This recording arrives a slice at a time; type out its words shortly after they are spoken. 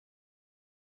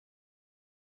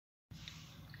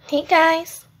Hey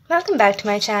guys, welcome back to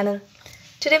my channel.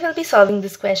 Today we'll be solving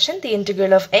this question, the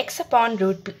integral of x upon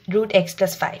root x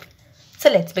plus 5. So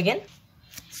let's begin.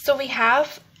 So we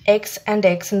have x and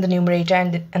x in the numerator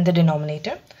and the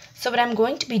denominator. So what I'm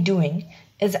going to be doing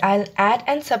is I'll add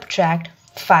and subtract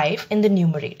 5 in the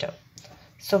numerator.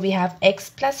 So we have x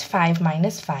plus 5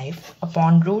 minus 5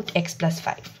 upon root x plus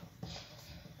 5.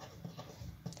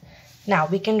 Now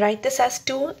we can write this as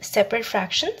two separate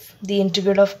fractions, the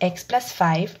integral of x plus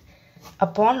 5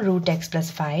 upon root x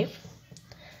plus 5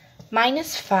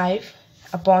 minus 5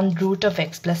 upon root of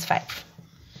x plus 5.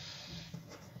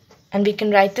 And we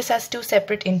can write this as two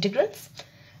separate integrals.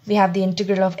 We have the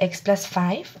integral of x plus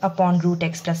 5 upon root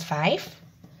x plus 5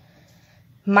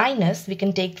 minus, we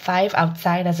can take 5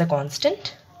 outside as a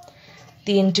constant,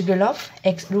 the integral of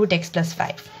root x plus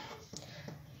 5.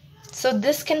 So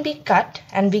this can be cut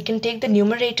and we can take the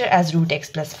numerator as root x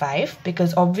plus 5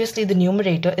 because obviously the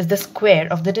numerator is the square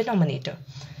of the denominator.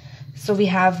 So we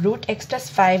have root x plus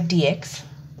 5 dx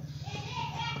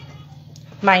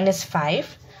minus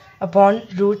 5 upon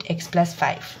root x plus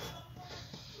 5.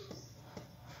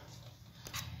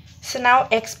 So now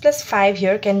x plus 5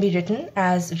 here can be written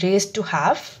as raised to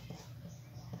half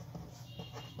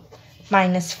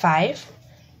minus 5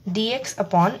 dx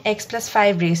upon x plus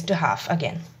 5 raised to half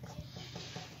again.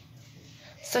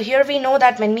 So here we know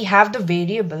that when we have the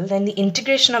variable, then the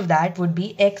integration of that would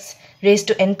be x raised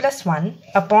to n plus 1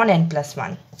 upon n plus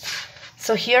 1.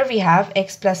 So here we have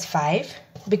x plus 5.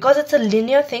 Because it's a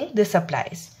linear thing, this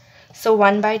applies. So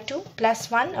 1 by 2 plus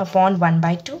 1 upon 1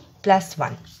 by 2 plus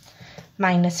 1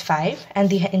 minus 5 and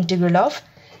the integral of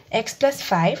x plus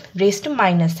 5 raised to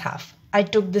minus half. I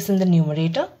took this in the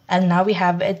numerator and now we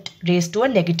have it raised to a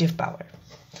negative power.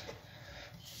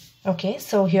 Okay,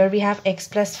 so here we have x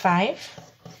plus 5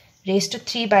 raised to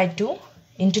 3 by 2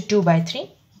 into 2 by 3,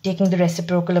 taking the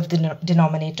reciprocal of the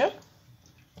denominator,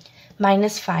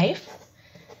 minus 5,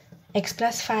 x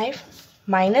plus 5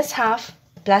 minus half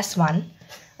plus 1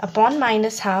 upon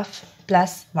minus half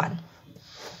plus 1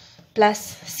 plus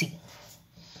c.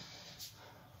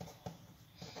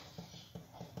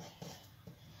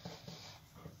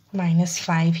 Minus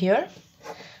 5 here.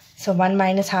 So 1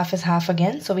 minus half is half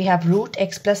again. So we have root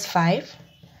x plus 5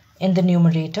 in the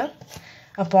numerator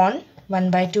upon 1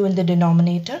 by 2 in the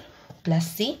denominator plus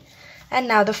c, and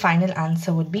now the final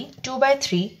answer would be 2 by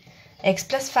 3 x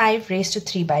plus 5 raised to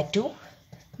 3 by 2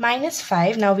 minus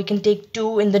 5. Now we can take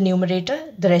 2 in the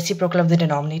numerator, the reciprocal of the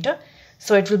denominator,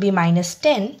 so it will be minus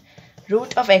 10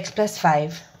 root of x plus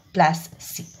 5 plus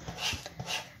c,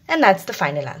 and that's the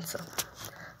final answer.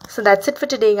 So that's it for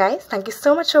today guys. Thank you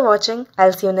so much for watching.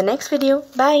 I'll see you in the next video.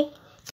 Bye.